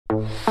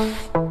Teaching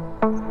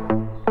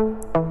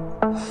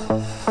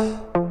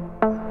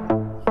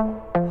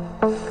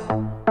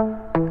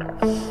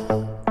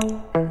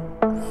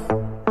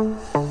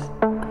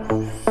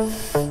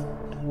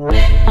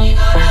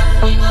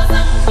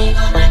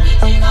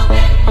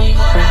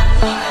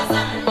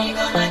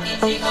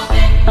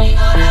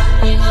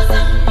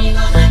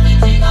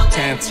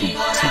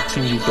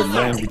you the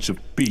language of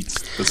beats.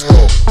 Let's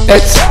go.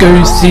 Let's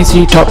go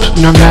ZZ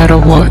Tops, no matter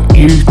what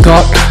you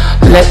got.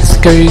 Let's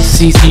go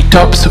ZZ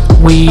Tops,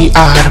 we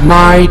are the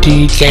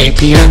mighty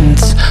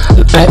champions.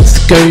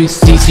 Let's go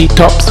ZZ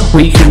Tops,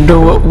 we can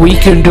do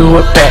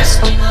it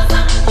best.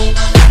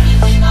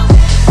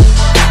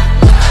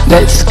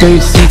 Let's go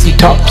ZZ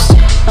Tops.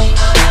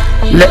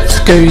 Let's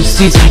go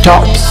ZZ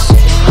Tops.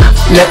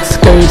 Let's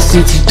go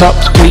ZZ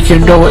Tops, we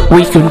can do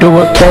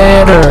it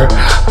better.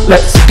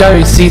 Let's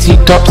go ZZ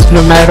Tops,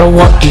 no matter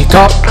what you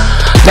got.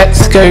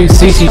 Let's go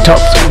ZZ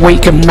Tops, we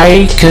can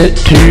make it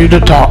to the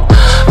top.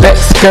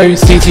 Let's go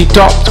ZZ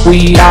Tops,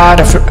 we are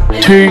the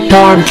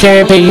two-time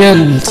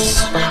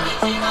champions.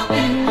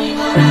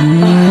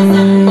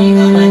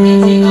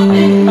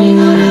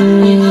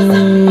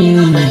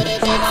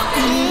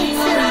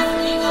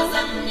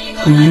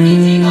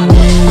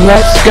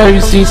 Let's go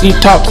ZZ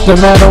Tops, no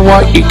matter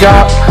what you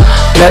got.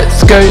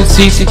 Let's go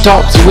ZZ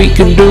Tops, we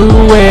can do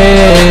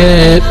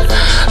it.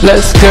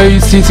 Let's go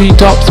ZZ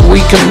Tops, we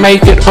can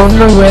make it on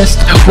the rest.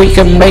 We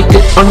can make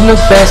it on the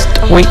best.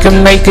 We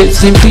can make it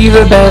simply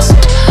the best.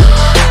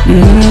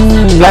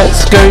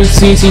 Let's go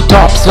ZZ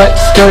Tops,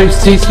 let's go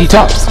ZZ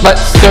Tops,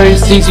 let's go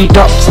ZZ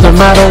Tops, no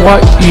matter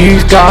what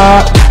you've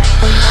got.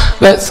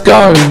 Let's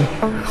go.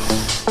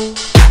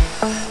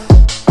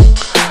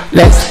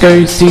 Let's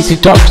go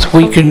ZZ Tops,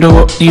 we can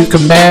do it, you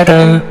can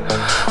better.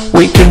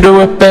 We can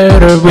do it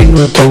better when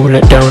we pull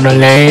it down the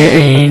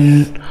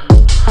lane.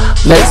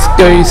 Let's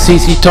go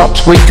ZZ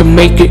Tops, we can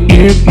make it,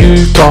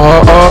 you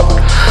got.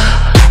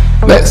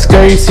 Let's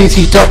go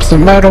ZZ Tops, no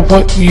matter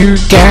what you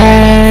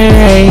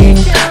gain.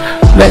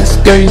 Let's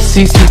go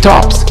ZZ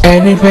Tops,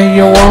 anywhere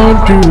you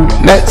want to.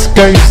 Let's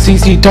go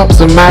ZZ Tops,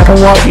 no matter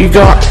what you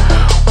got.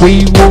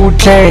 We will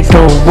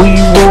channel, we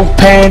will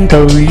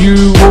pandle,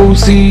 you will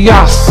see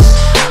us.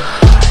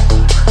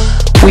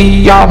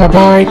 We are the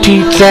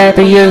mighty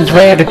champions,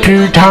 we're the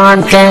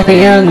two-time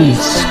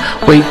champions.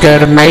 We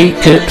gotta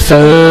make it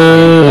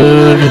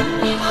fun.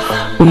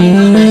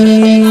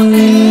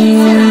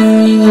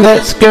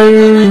 Let's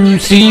go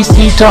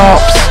ZZ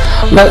Tops.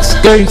 Let's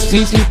go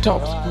ZZ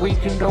Tops. We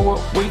can do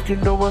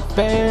it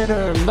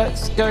better.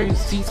 Let's go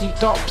ZZ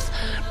Tops,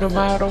 no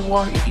matter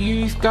what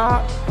you've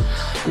got.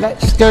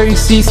 Let's go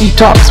ZZ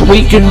Tops,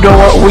 we can do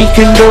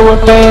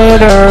it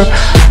better.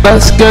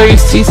 Let's go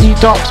ZZ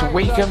Tops,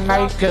 we can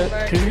make it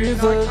to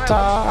the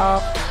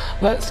top.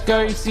 Let's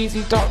go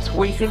ZZ Tops,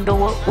 we can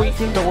do it, we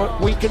can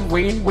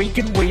win, we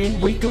can win.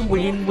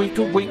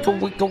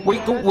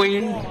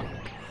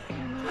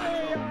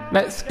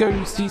 Let's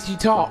go ZZ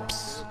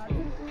Tops.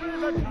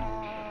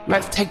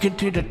 Let's take it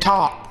to the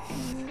top.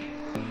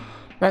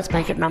 Let's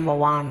make it number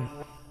one.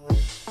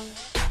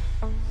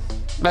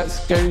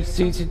 Let's go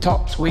ZZ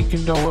Tops, we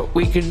can do it,